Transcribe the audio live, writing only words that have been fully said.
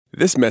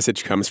This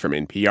message comes from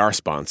NPR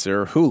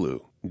sponsor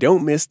Hulu.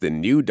 Don't miss the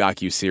new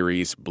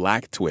docuseries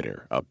Black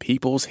Twitter, A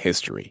People's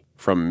History.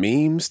 From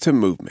memes to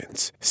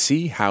movements,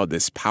 see how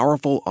this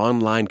powerful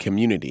online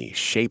community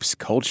shapes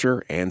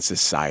culture and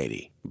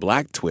society.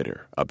 Black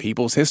Twitter, A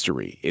People's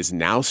History is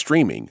now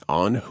streaming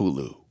on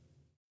Hulu.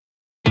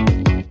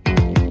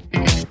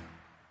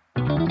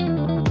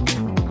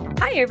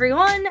 Hi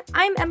everyone,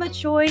 I'm Emma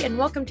Choi and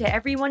welcome to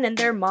Everyone and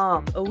Their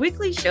Mom, a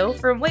weekly show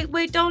from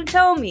Wait, Don't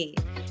Tell Me.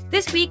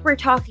 This week we're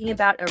talking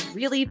about a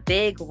really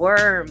big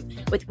worm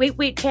with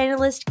Wait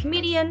panelist,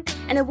 comedian,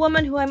 and a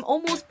woman who I'm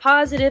almost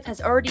positive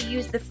has already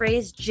used the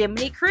phrase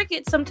Jiminy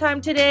Cricket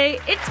sometime today.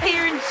 It's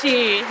Karen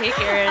Chi. Hey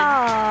Karen.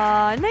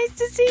 Aw, nice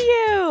to see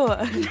you.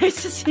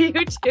 Nice to see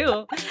you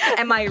too.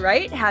 Am I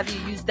right? Have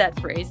you used that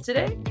phrase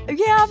today?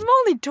 Yeah,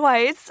 only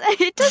twice.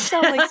 It does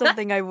sound like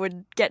something I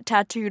would get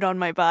tattooed on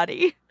my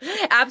body.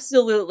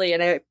 Absolutely,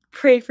 and I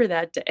pray for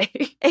that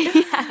day.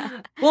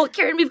 Yeah. Well,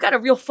 Karen, we've got a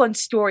real fun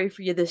story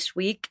for you this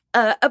week.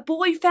 A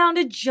boy found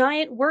a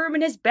giant worm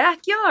in his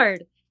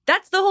backyard.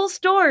 That's the whole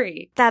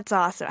story. That's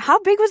awesome. How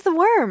big was the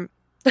worm?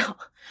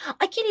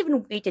 I can't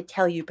even wait to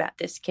tell you about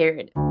this,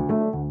 Karen.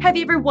 Have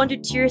you ever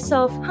wondered to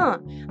yourself,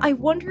 I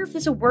wonder if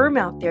there's a worm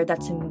out there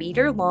that's a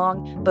meter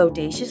long,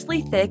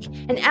 bodaciously thick,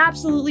 and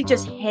absolutely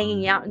just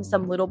hanging out in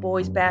some little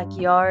boy's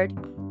backyard?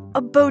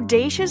 A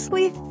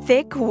bodaciously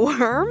thick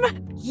worm?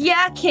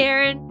 Yeah,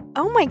 Karen.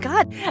 Oh my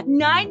god.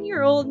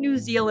 9-year-old New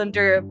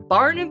Zealander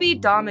Barnaby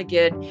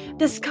Domigan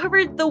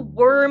discovered the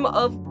worm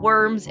of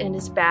worms in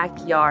his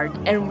backyard,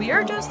 and we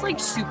are just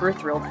super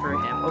thrilled for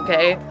him,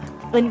 okay?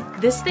 And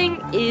this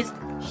thing is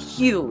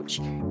huge.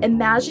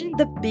 Imagine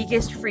the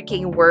biggest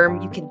freaking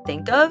worm you can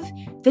think of.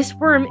 This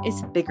worm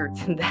is bigger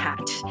than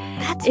that.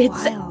 That's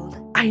wild.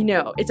 I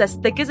know. It's as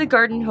thick as a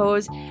garden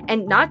hose,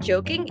 and not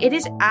joking, it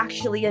is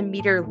actually a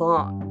meter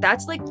long.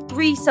 That's like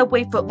 3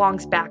 subway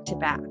footlongs back to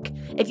back.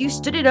 If you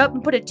stood it up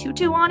and put a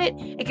tutu on it,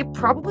 it could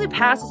probably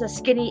pass as a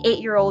skinny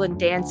 8-year-old in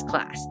dance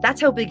class. That's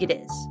how big it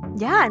is.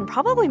 Yeah, and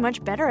probably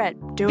much better at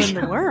doing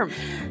the worm.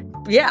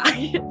 Yeah.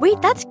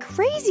 Wait, that's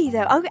crazy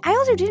though. I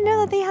also didn't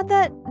know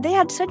that they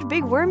had such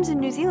big worms in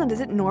New Zealand. Is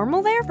it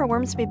normal there for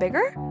worms to be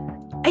bigger?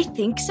 I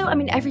think so. I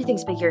mean,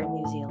 everything's bigger in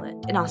New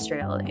Zealand, in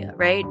Australia,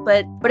 right?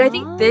 But I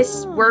think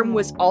this worm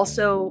was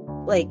also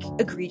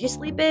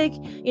egregiously big,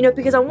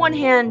 because on one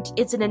hand,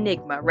 it's an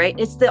enigma, right?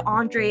 It's the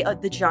Andre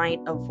the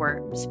Giant of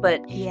worms.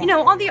 But,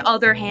 on the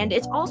other hand,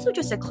 it's also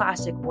just a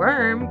classic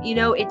worm.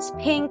 It's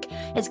pink.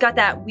 It's got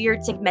that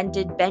weird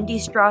segmented bendy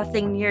straw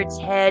thing near its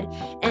head.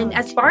 And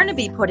as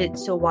Barnaby put it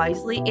so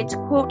wisely, it's,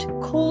 quote,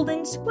 cold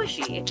and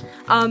squishy.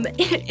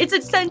 It's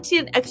a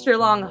sentient, extra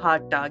long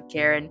hot dog,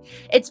 Karen.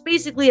 It's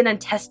basically an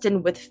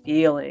intestine with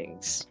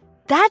feelings.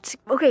 That's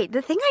okay.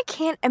 The thing I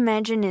can't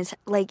imagine is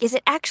is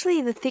it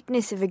actually the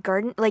thickness of a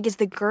garden? Is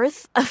the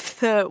girth of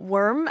the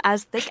worm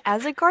as thick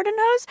as a garden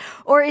hose?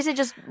 Or is it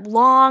just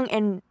long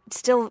and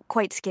still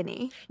quite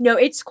skinny? No,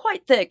 it's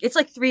quite thick. It's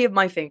like 3 of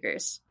my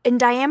fingers. In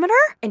diameter?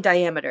 In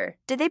diameter.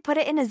 Did they put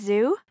it in a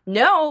zoo?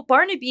 No,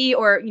 Barnaby,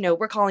 or,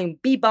 we're calling him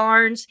B.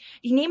 Barnes,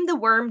 he named the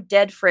worm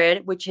Dead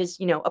Fred, which is,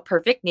 a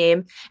perfect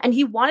name, and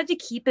he wanted to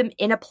keep him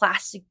in a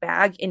plastic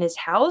bag in his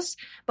house,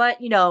 but,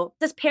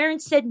 his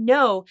parents said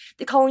no.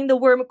 They're calling the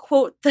worm,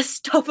 quote, the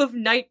stuff of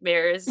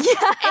nightmares.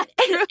 Yeah,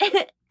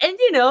 And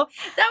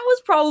that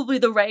was probably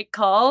the right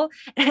call.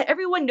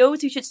 Everyone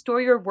knows you should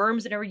store your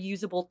worms in a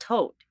reusable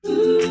tote.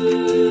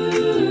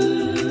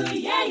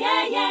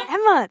 Yeah.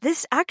 Emma,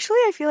 this actually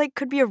I feel like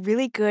could be a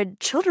really good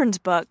children's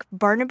book,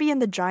 Barnaby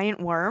and the Giant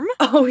Worm.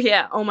 Oh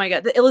yeah, oh my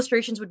god, the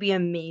illustrations would be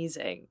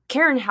amazing.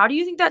 Karen, how do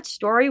you think that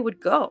story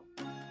would go?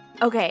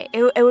 Okay,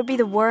 it would be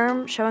the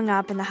worm showing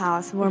up in the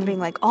house, the worm being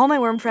like, all my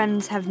worm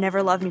friends have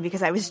never loved me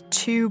because I was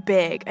too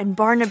big, and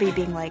Barnaby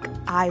being like,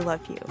 I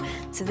love you.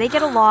 So they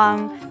get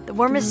along, the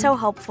worm is so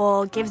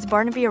helpful, gives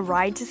Barnaby a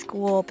ride to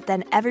school, but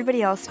then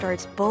everybody else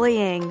starts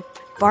bullying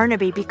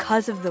Barnaby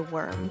because of the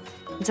worm.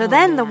 And so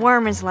then the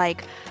worm is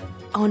like,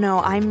 oh no,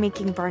 I'm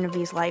making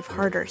Barnaby's life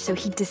harder, so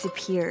he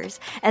disappears.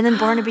 And then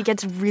Barnaby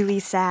gets really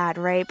sad,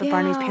 right? But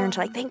Barnaby's parents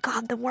are like, thank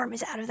God the worm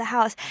is out of the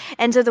house.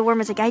 And so the worm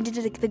is like, I did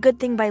the good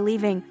thing by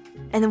leaving.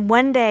 And then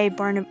one day,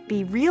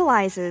 Barnaby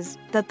realizes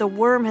that the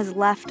worm has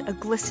left a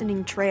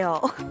glistening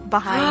trail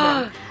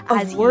behind him.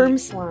 Of worm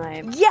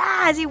slime.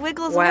 Yeah, as he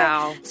wiggles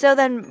away. So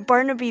then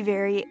Barnaby,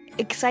 very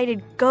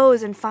excited,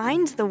 goes and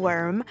finds the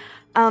worm.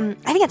 I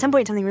think at some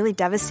point something really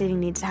devastating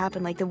needs to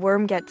happen. The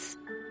worm gets,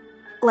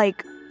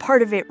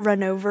 part of it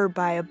run over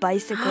by a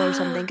bicycle or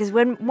something. Because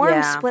when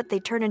worms split, they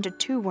turn into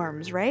 2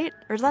 worms, right?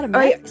 Or is that a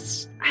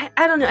myth?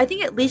 I don't know. I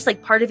think at least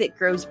part of it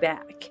grows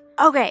back.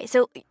 Okay,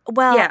 so,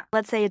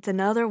 let's say it's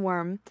another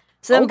worm.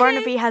 So then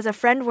Barnaby has a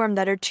friend worm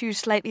that are 2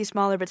 slightly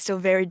smaller but still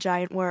very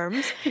giant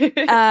worms.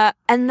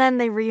 And then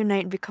they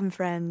reunite and become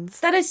friends.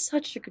 That is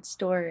such a good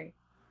story.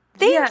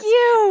 Thank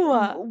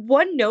you!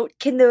 One note,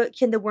 can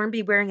the worm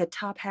be wearing a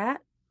top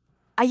hat?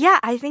 Yeah,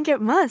 I think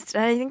it must.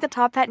 And I think the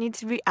top hat needs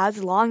to be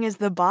as long as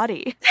the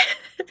body.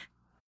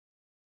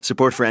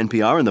 Support for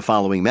NPR and the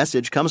following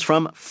message comes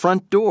from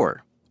Front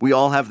Door. We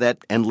all have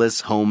that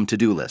endless home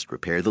to-do list.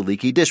 Repair the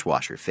leaky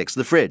dishwasher, fix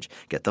the fridge,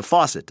 get the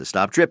faucet to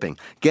stop dripping.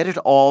 Get it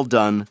all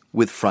done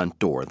with Front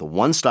Door, the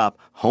one-stop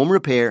home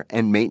repair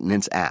and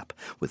maintenance app.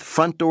 With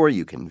Front Door,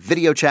 you can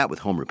video chat with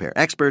home repair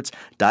experts,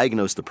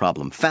 diagnose the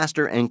problem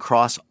faster, and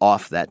cross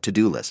off that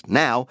to-do list.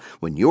 Now,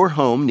 when your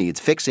home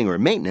needs fixing or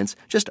maintenance,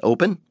 just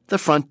open the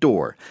Front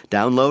Door.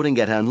 Download and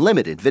get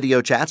unlimited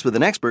video chats with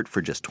an expert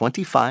for just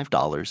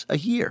 $25 a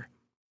year.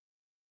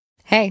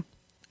 Hey,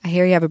 I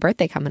hear you have a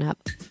birthday coming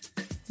up.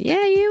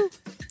 Yeah, you.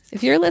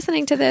 If you're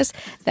listening to this,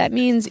 that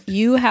means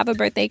you have a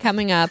birthday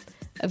coming up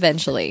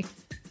eventually.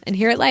 And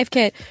here at Life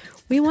Kit,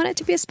 we want it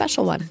to be a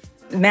special one.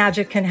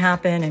 Magic can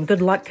happen and good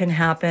luck can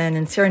happen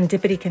and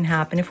serendipity can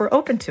happen if we're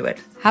open to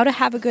it. How to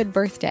have a good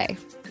birthday,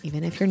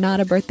 even if you're not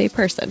a birthday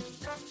person.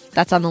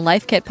 That's on the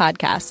Life Kit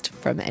podcast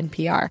from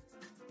NPR.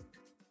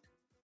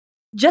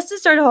 Just to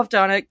start off,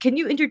 Donna, can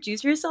you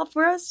introduce yourself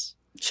for us?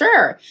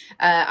 Sure.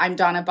 I'm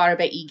Donna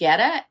Barba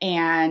Higuera,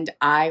 and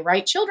I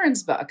write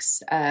children's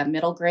books,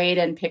 middle grade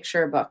and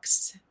picture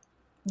books.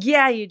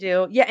 Yeah, you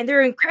do. Yeah, and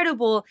they're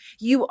incredible.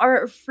 You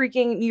are a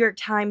freaking New York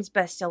Times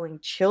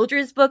bestselling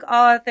children's book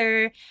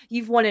author.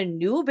 You've won a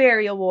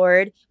Newbery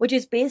Award, which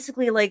is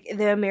basically like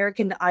the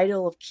American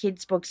Idol of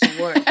kids' books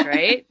awards,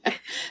 right?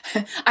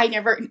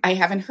 I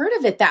haven't heard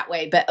of it that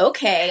way, but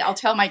okay, I'll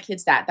tell my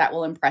kids that. That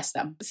will impress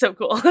them. So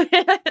cool.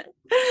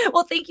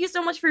 Well, thank you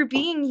so much for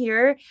being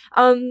here.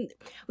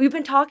 We've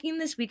been talking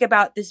this week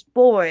about this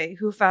boy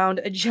who found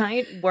a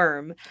giant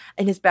worm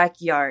in his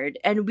backyard,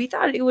 and we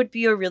thought it would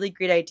be a really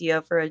great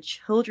idea for a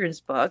children's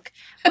book.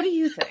 What do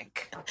you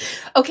think?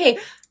 Okay,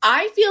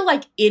 I feel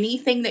like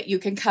anything that you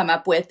can come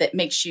up with that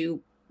makes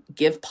you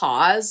give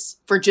pause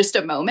for just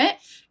a moment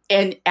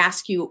and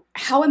ask you,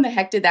 how in the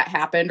heck did that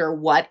happen, or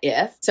what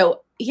if?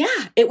 So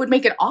yeah, it would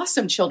make an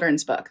awesome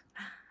children's book.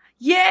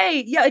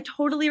 Yay! Yeah, it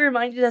totally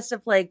reminded us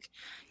of, like,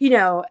 you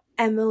know,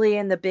 Emily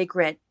and the Big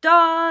Red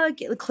Dog,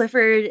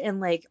 Clifford, and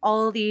like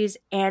all these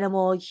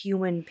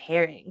animal-human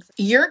pairings.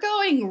 You're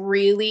going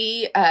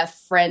really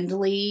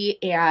friendly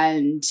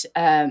and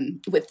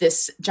with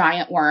this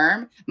giant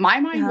worm. My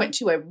mind went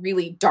to a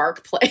really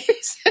dark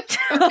place.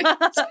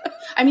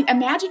 I mean,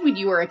 imagine when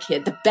you were a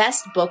kid, the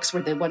best books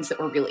were the ones that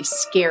were really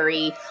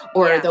scary,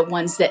 or the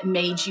ones that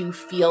made you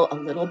feel a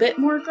little bit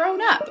more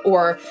grown up,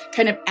 or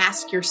kind of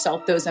ask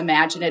yourself those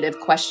imaginative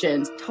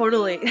questions.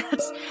 Totally.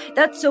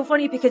 That's so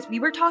funny, because we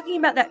were talking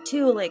about that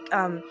too, like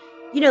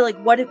you know, like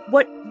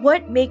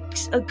what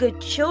makes a good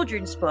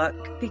children's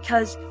book,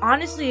 because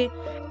honestly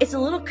it's a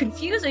little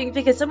confusing,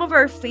 because some of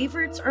our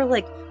favorites are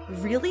like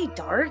really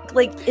dark.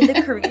 Like in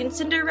the Korean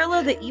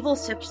Cinderella, the evil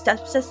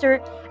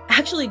stepsister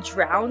actually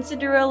drowns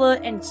Cinderella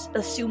and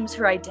assumes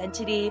her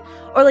identity.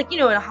 Or like, you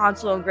know, in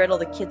Hansel and Gretel,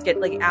 the kids get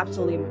like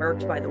absolutely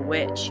murked by the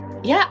witch.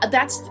 Yeah,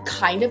 that's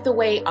kind of the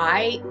way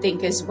I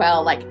think as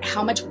well. Like,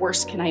 how much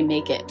worse can I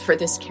make it for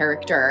this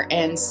character?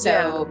 And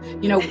so,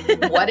 you know,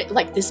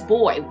 like this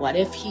boy, what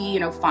if he, you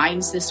know,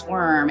 finds this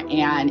worm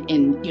and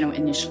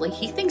initially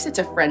he thinks it's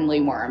a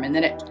friendly worm, and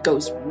then it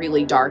goes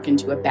really dark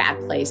into a bad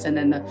place. And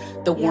then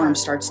the worm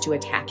starts to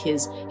attack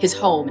his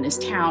home and his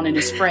town and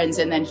his friends.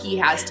 And then he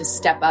has to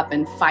step up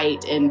and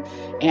fight and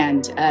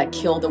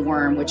kill the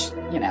worm, which,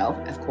 you know,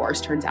 of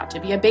course turns out to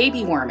be a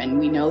baby worm. And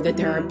we know that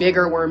there are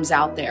bigger worms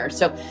out there.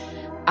 So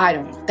I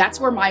don't know. That's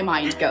where my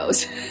mind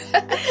goes.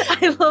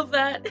 I love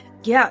that.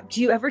 Yeah.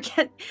 Do you ever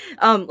get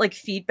like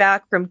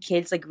feedback from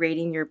kids like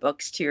rating your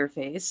books to your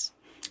face?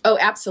 Oh,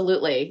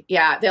 absolutely.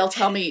 Yeah. They'll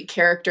tell me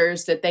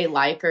characters that they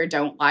like or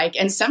don't like.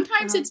 And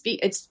sometimes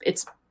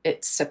it's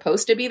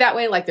supposed to be that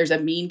way. Like there's a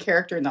mean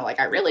character and they're like,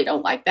 I really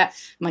don't like that.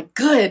 I'm like,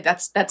 good.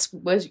 That's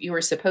what you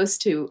were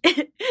supposed to.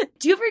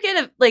 Do you ever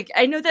get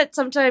I know that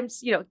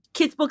sometimes, you know,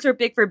 kids' books are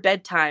big for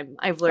bedtime,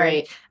 I've learned.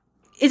 Right.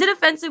 Is it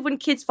offensive when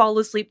kids fall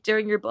asleep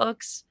during your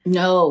books?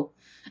 No.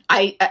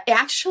 I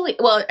actually,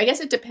 well, I guess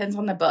it depends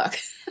on the book.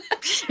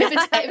 if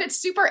it's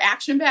super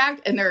action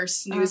packed and they're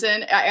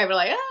snoozing, I'm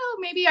like, oh,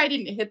 maybe I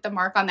didn't hit the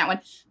mark on that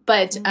one.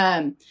 But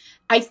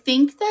I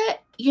think that,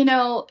 you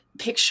know,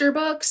 picture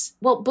books,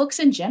 well, books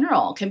in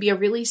general can be a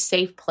really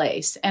safe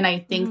place. And I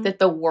think that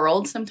the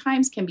world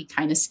sometimes can be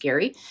kind of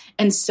scary.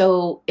 And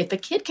so if a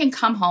kid can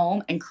come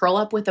home and curl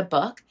up with a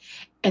book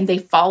and they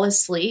fall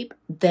asleep,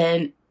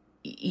 then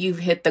you've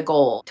hit the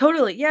goal.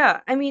 Totally. Yeah.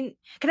 I mean,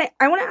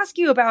 I want to ask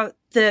you about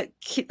the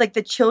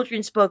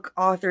children's book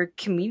author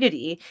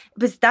community,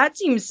 because that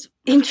seems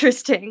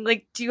interesting.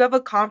 Like, do you have a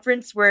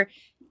conference where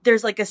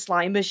there's like a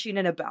slime machine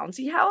and a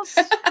bouncy house?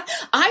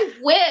 I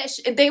wish.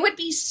 They would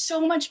be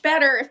so much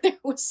better if there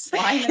was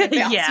slime in a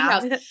bouncy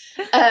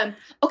house.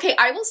 Okay,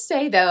 I will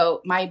say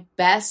though, my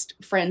best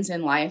friends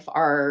in life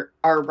are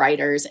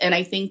writers. And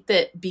I think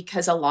that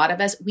because a lot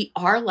of us, we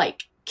are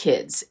like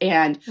kids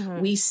and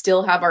we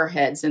still have our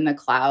heads in the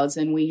clouds,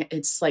 and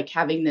it's like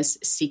having this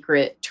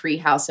secret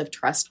treehouse of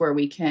trust where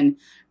we can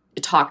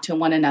talk to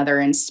one another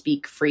and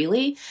speak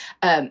freely.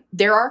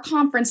 There are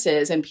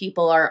conferences and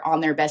people are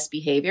on their best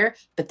behavior,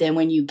 but then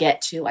when you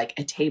get to like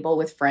a table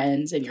with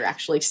friends and you're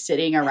actually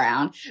sitting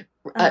around,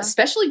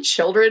 especially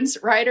children's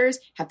writers,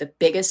 have the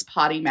biggest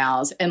potty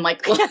mouths, and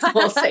like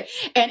we'll say,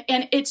 and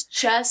it's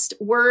just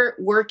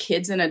we're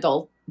kids in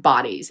adult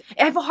bodies.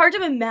 I have a hard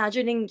time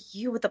imagining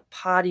you with a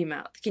potty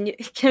mouth. Can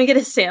we get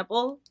a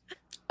sample?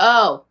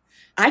 Oh,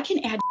 I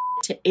can add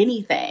to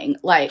anything,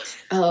 like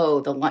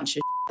the lunch,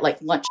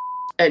 like lunch,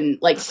 and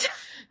like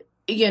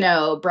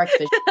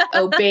breakfast,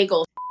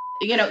 bagel.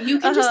 You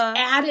can just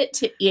add it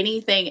to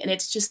anything, and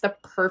it's just the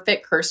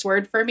perfect curse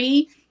word for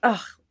me.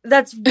 Oh,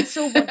 that's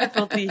so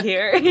wonderful to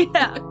hear.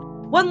 Yeah.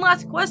 One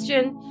last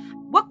question.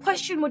 What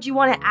question would you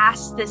want to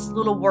ask this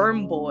little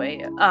worm boy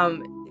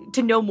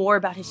to know more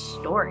about his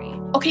story?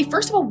 Okay,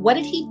 first of all, what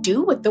did he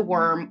do with the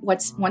worm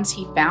once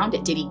he found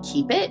it? Did he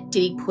keep it?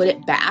 Did he put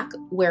it back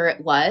where it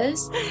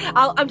was?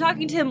 I'm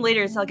talking to him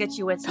later, so I'll get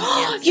you with some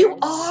answers. You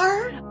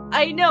are?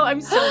 I know,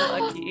 I'm so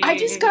lucky. I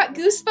just got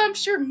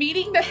goosebumps. You're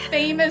meeting the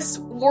famous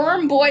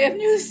worm boy of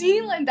New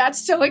Zealand. That's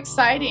so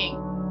exciting.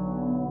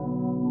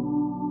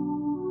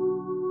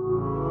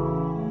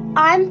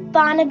 I'm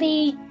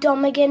Barnaby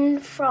Domigan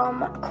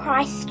from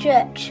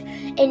Christchurch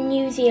in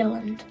New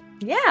Zealand.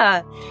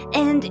 Yeah,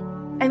 and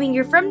I mean,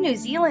 you're from New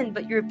Zealand,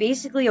 but you're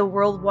basically a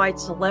worldwide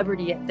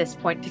celebrity at this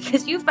point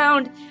because you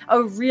found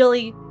a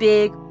really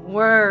big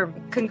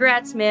worm.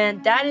 Congrats,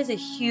 man. That is a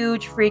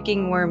huge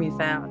freaking worm you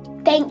found.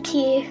 Thank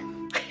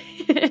you.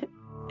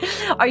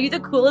 Are you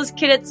the coolest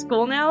kid at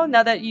school now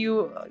that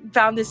you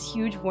found this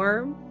huge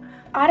worm?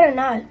 I don't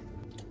know.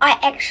 I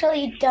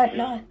actually don't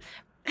know.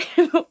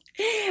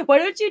 Why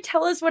don't you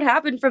tell us what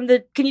happened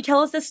can you tell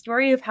us the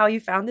story of how you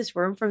found this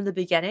worm from the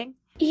beginning?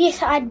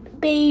 Yes,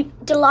 I'd be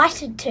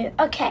delighted to.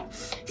 Okay,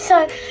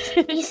 so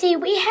you see,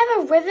 we have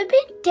a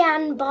riverbed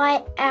down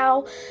by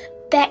our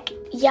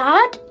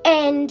backyard,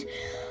 and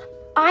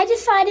I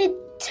decided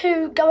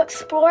to go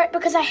explore it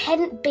because I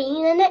hadn't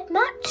been in it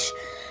much.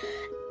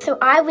 So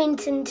I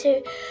went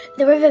into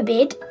the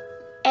riverbed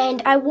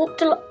and I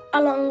walked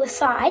along the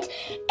side,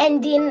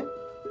 and then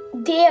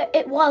there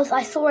it was.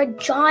 I saw a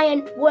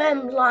giant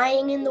worm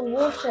lying in the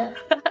water.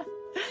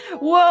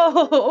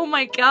 Whoa, oh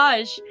my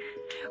gosh.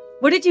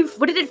 What did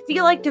it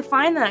feel like to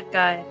find that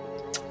guy?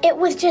 It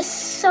was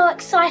just so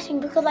exciting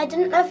because I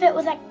didn't know if it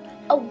was like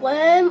a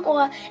worm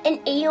or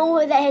an eel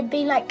that had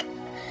been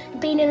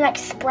in like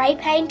spray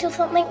paint or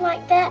something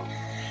like that.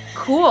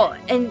 Cool.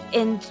 And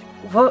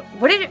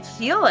what did it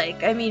feel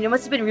like? I mean, it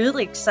must have been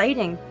really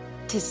exciting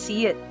to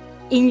see it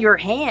in your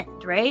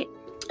hand, right?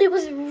 It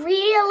was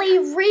really,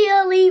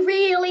 really,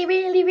 really,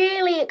 really,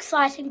 really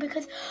exciting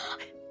because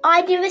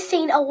I'd never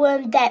seen a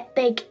worm that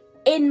big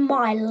in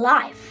my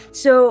life.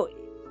 So,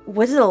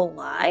 was it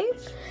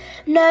alive?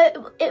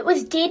 No, it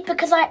was dead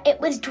because it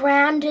was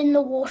drowned in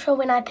the water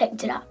when I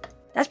picked it up.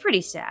 That's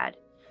pretty sad.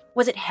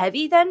 Was it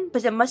heavy then?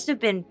 Because it must have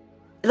been...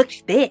 It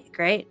looked big,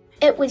 right?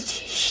 It was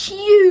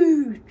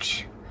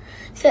huge.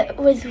 So it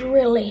was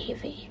really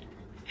heavy.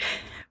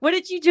 What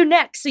did you do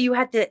next? So you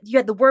had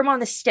the worm on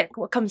the stick.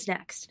 What comes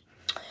next?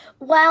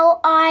 Well,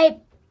 I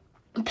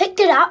picked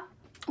it up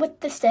with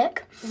the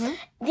stick.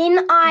 Mm-hmm.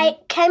 Then I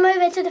came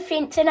over to the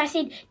fence and I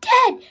said,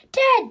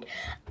 Dad,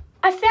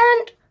 I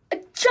found a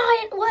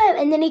giant worm.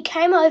 And then he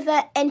came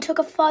over and took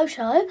a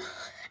photo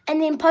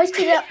and then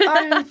posted it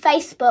on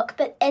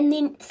Facebook. And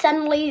then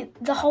suddenly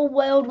the whole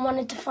world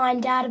wanted to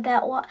find out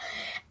about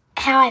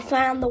how I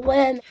found the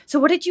worm. So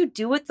what did you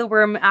do with the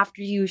worm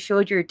after you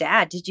showed your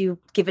dad? Did you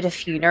give it a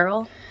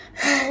funeral?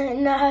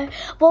 No.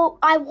 Well,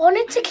 I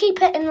wanted to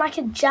keep it in like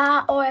a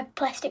jar or a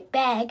plastic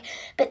bag,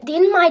 but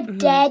then my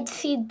dad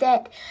said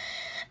that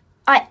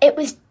it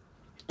was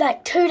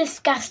like too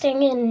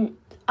disgusting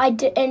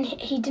and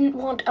he didn't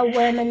want a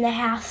worm in the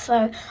house,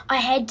 so I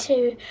had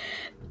to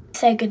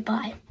say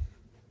goodbye.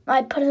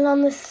 I put it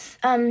on the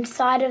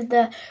side of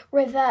the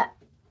river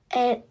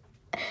and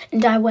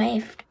I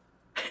waved.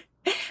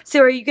 So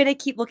are you going to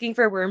keep looking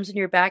for worms in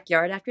your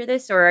backyard after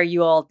this, or are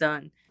you all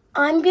done?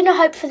 I'm going to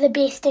hope for the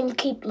best and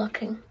keep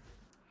looking.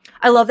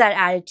 I love that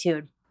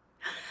attitude.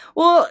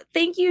 Well,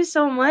 thank you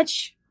so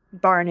much,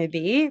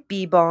 Barnaby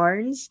B.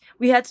 Barnes.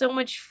 We had so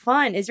much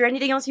fun. Is there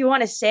anything else you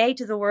want to say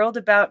to the world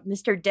about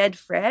Mr. Dead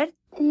Fred?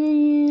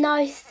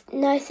 No,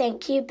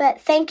 thank you. But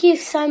thank you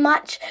so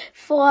much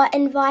for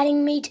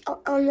inviting me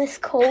on this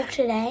call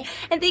today.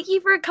 And thank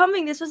you for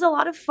coming. This was a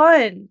lot of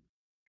fun.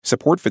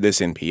 Support for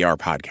this NPR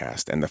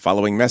podcast and the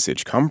following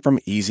message come from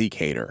Easy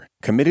Cater,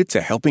 committed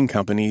to helping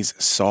companies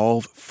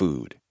solve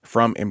food.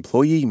 From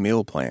employee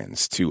meal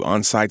plans to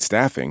on-site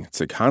staffing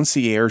to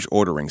concierge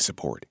ordering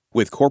support.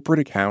 With corporate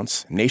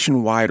accounts,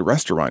 nationwide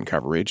restaurant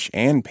coverage,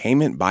 and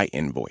payment by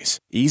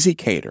invoice.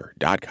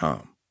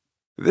 EasyCater.com.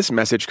 This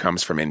message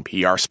comes from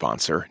NPR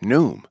sponsor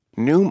Noom.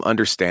 Noom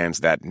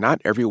understands that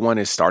not everyone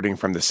is starting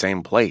from the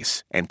same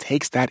place and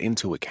takes that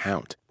into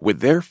account. With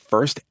their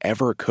first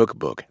ever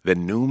cookbook, The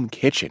Noom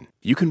Kitchen,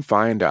 you can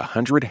find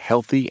 100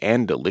 healthy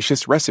and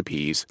delicious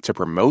recipes to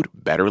promote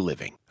better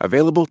living.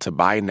 Available to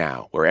buy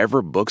now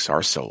wherever books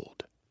are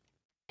sold.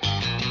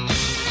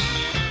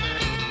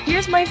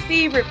 Here's my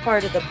favorite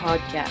part of the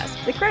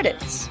podcast, the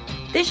credits.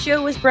 This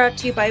show was brought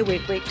to you by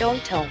Wait, Wait,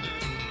 Don't Tell Me.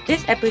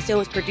 This episode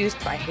was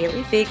produced by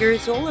Haley Fager,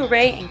 Zola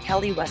Ray, and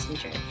Kelly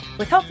Wessinger,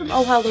 with help from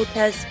Oha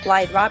Lopez,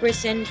 Blythe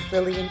Robertson,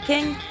 Lillian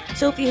King,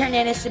 Sophie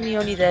Hernandez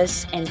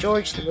Simeonides, and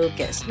George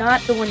Lucas,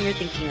 not the one you're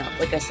thinking of,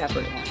 like a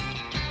separate one.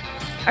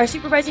 Our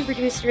supervising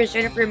producer is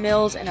Jennifer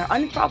Mills, and our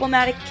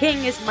unproblematic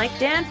king is Mike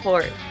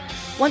Danforth.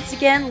 Once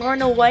again,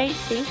 Lorna White,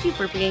 thank you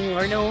for being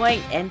Lorna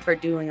White and for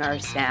doing our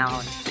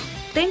sound.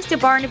 Thanks to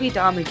Barnaby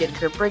Domigan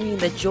for bringing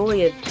the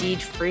joy of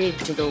Deed Frid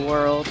to the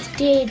world.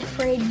 Deed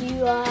Frid,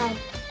 you are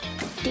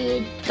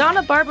dead.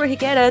 Donna Barbara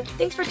Higuera,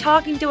 thanks for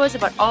talking to us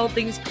about all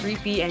things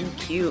creepy and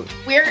cute.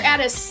 We're at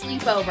a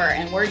sleepover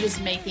and we're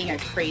just making a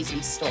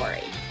crazy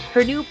story.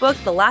 Her new book,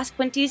 The Last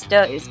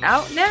Quintista, is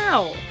out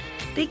now.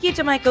 Thank you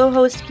to my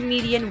co-host,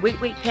 comedian, Wait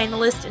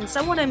panelist, and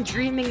someone I'm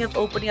dreaming of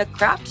opening a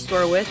craft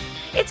store with.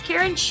 It's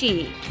Karen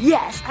Chee.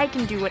 Yes, I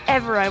can do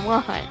whatever I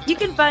want. You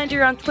can find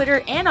her on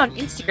Twitter and on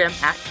Instagram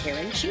at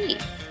Karen Chee.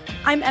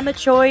 I'm Emma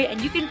Choi, and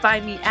you can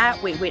find me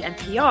at Wait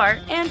NPR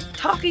and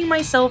talking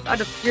myself out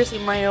of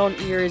piercing my own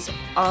ears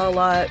a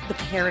la the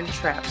Parent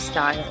Trap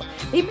style.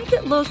 They make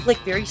it look like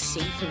very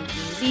safe and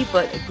easy,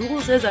 but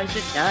Google says I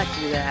should not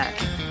do that.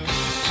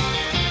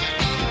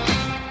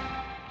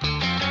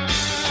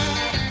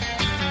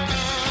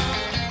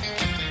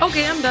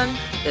 Okay, I'm done.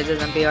 This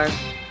is NPR.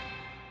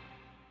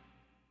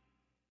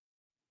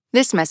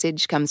 This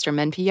message comes from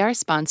NPR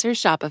sponsor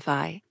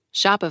Shopify.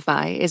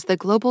 Shopify is the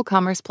global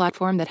commerce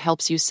platform that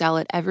helps you sell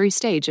at every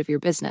stage of your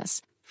business.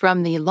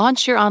 From the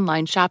launch your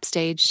online shop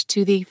stage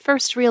to the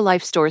first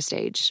real-life store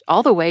stage,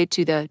 all the way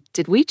to the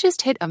did we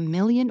just hit 1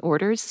 million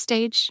orders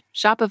stage,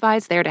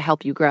 Shopify's there to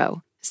help you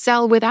grow.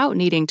 Sell without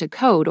needing to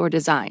code or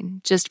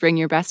design. Just bring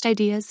your best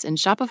ideas and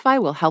Shopify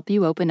will help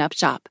you open up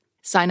shop.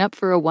 Sign up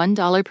for a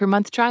 $1 per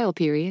month trial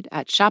period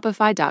at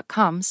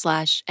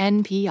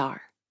shopify.com/NPR.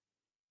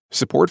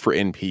 Support for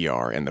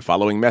NPR and the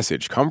following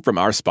message come from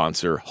our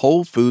sponsor,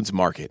 Whole Foods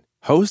Market.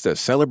 Host a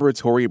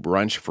celebratory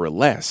brunch for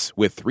less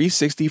with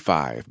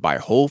 365 by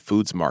Whole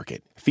Foods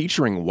Market,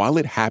 featuring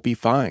wallet-happy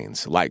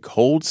finds like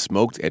cold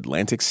smoked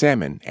Atlantic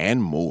salmon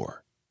and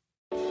more.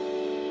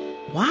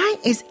 Why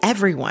is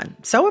everyone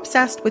so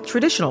obsessed with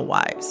traditional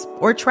wives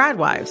or trad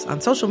wives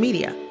on social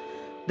media?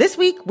 This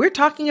week, we're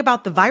talking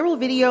about the viral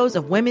videos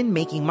of women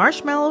making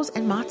marshmallows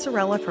and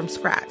mozzarella from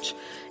scratch,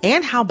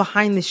 and how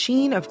behind the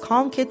sheen of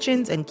calm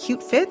kitchens and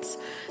cute fits,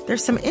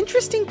 there's some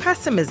interesting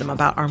pessimism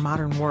about our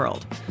modern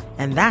world.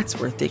 And that's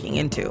worth digging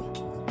into.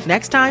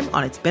 Next time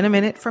on It's Been a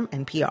Minute from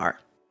NPR.